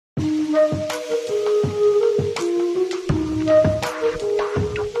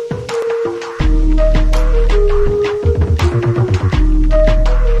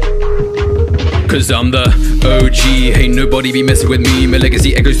Cause I'm the OG, ain't nobody be messing with me. My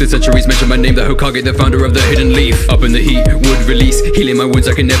legacy echoes through centuries, mention my name, the Hokage, the founder of the hidden leaf. Up in the heat, would release, healing my wounds,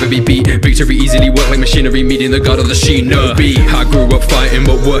 I can never be beat. Victory easily work like machinery, meeting the god of the shinobi. I grew up fighting,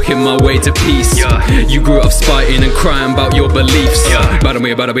 but working my way to peace. You grew up spiting and crying about your beliefs. Battle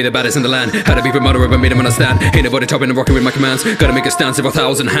me about to be the baddest in the land. Had to be the mother of a made him understand. Ain't nobody topping and rocking with my commands. Gotta make a stand, several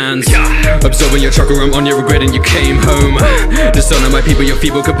thousand hands. Absorbing your chakra, I'm on your regret and you came home. The son of my people, you're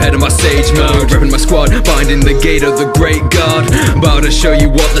feeble compared to my sage mode. Repping my squad, binding the gate of the great god. About to show you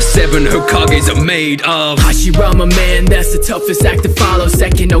what the 7 Hokages are made of. Hashirama, man, that's the toughest act to follow.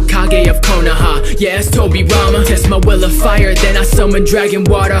 Second Hokage of Konoha, yeah, it's Tobi Rama. Test my will of fire, then I summon dragon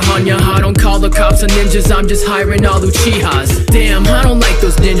water. Hanyaha, don't call the cops on ninjas, I'm just hiring all Uchihas. Damn, I don't like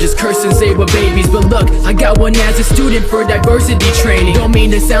those ninjas cursing, say we're babies. But look, I got one as a student for diversity training. Don't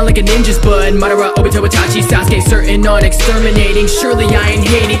mean to sound like a ninja's bud. Madara, Obito, Itachi, Sasuke, certain on exterminating. Surely I ain't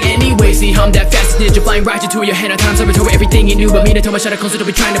hating anyway. See, I'm that fastest ninja, flying right into your hand. I time server to everything you knew. But me to tell my shadow closer to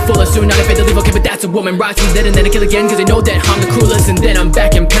be trying to fool us soon. Not afraid to leave, okay, but that's a woman. Rocky's dead and then I kill again, cause they know that I'm the cruelest. And then I'm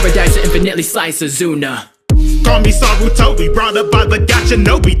back in paradise to infinitely slice Azuna. Call me Sarutobi, brought up by the god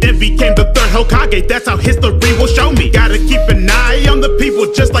Shinobi, then became the 3rd Hokage, that's how history will show me. Gotta keep an eye on the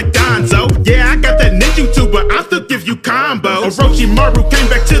people just like Danzo. Yeah, I got that ninjutsu, but I still give you combo. Orochimaru came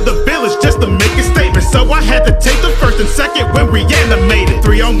back to the village just to make a statement, so I had to take the 1st and 2nd when reanimated.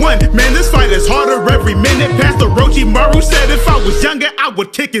 3-on-1, man, this fight is harder every minute. Past Orochimaru said if I was younger, I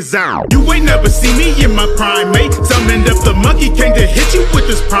would kick his out. You ain't never see me in my prime, mate. Summoned up the monkey king to hit you with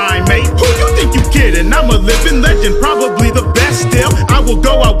this primate. Who you think you kidding? I'm a living legend, probably the best still. I will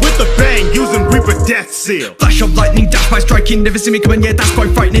go out with a bang, using Reaper Death Seal. Flash of lightning, dash by striking. Never see me coming, yeah, that's quite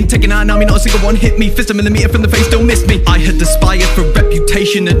frightening. Taking out an army, not a single one hit me. Fist a millimeter from the face, don't miss me. I had aspired for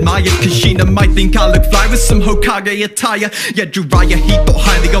reputation, admired. Kushina might think I look fly with some Hokage attire. Yeah, Jiraiya, he thought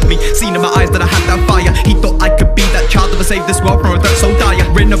highly of me. Seen in my eyes that I had that fire. He thought I could be that child that would save this world from a threat so dire.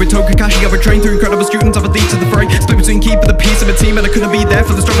 Rin, Obito, Kakashi, I would train through incredible students of a lead to the fray. Split between keeping the peace of a team, and I couldn't be there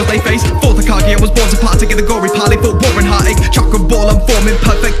for the struggles they faced. For the Hokage, I was born to partake in the gory parley. For war and heartache, chakra ball, I'm forming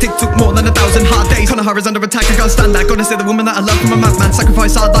perfect. It took more than 1,000 hard days. Konoha is under attack, I can't stand that. Gotta say the woman that I love from a madman.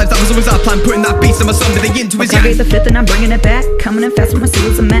 Sacrifice our lives, that was always our plan. Putting that beast in my son, they into his Hokage the 5th and I'm bringing it back. Coming in fast with my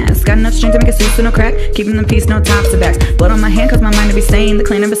suit's a mess. Got enough strength to make a suit, so no crack. Keeping them peace, no tops or backs. Blood on my hand, cause my mind to be sane. The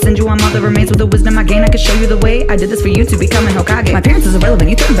clan never send you on all the remains. With the wisdom I gain, I can show you the way. I did this for you to become an Hokage. My appearance is irrelevant,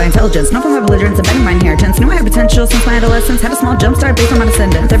 you threatened by intelligence. Not from my belligerence, abetting my inheritance. Knew I had potential since my adolescence. Had a small jump start based on my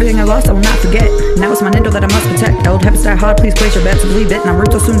descendants. Everything I lost, I will not forget. Now it's my Nindo that I must protect. Old habits die hard, please place your bets to believe it.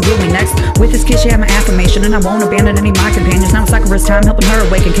 Naruto soon will me next. With this kid, she had my affirmation, and I won't abandon any of my companions. Now it's Sakura's time, helping her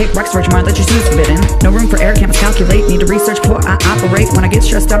awaken. Kick Rex for mind that your shoes forbidden. No room for error, can't miscalculate. Need to research before I operate. When I get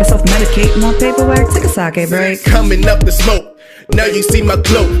stressed out, I self-medicate. More paperwork, take a sake break. Coming up the smoke. Now you see my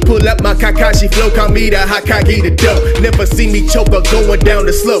glow, pull up my Kakashi flow, call me the Hokage the dope. Never see me choke or going down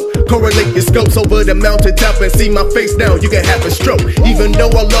the slope. Correlate your scopes over the mountaintop and see my face now, you can have a stroke. Even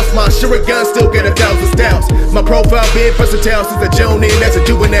though I lost my Shuriken, still get 1,000 styles. My profile been versatile since a Jonin as a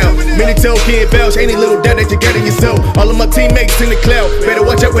juvenile. Many told kid vouch, any little doubt that you got in your soul. All of my teammates in the cloud, better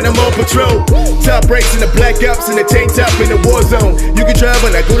watch out when I'm on patrol. Top breaks in the black ops in the tank top in the war zone. You can try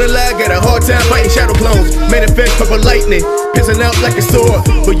but I go to lie, got a hard time fighting shadow clones. Manifest purple lightning, pissing out like a sword,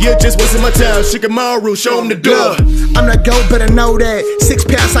 but you're just wasting my time. Shikamaru, show him the door. I'm the GOAT, better know that. 6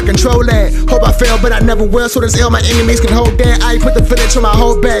 pounds, I control that. Hope I fail, but I never will. So this L, my enemies can hold that. I put the village on my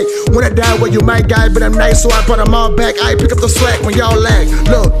whole back. When I die, well, you might die, but I'm nice, so I brought them all back. I pick up the slack when y'all lag.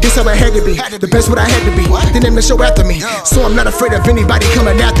 Look, this how I had to be. The best what I had to be. They named the show after me, so I'm not afraid of anybody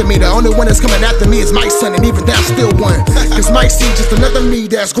coming after me. The only one that's coming after me is my son, and even that still won. Cause Mike see just another me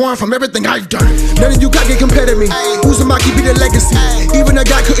that's growing from everything I've done. None of you got get compared to me. Uzumaki be the legacy. Even a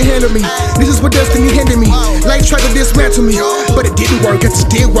guy couldn't handle me. This is what destiny handed me. Life tried to dismantle me, but it didn't work. It just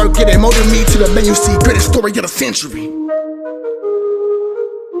did work. It molded me to the man you see. Greatest story of the century.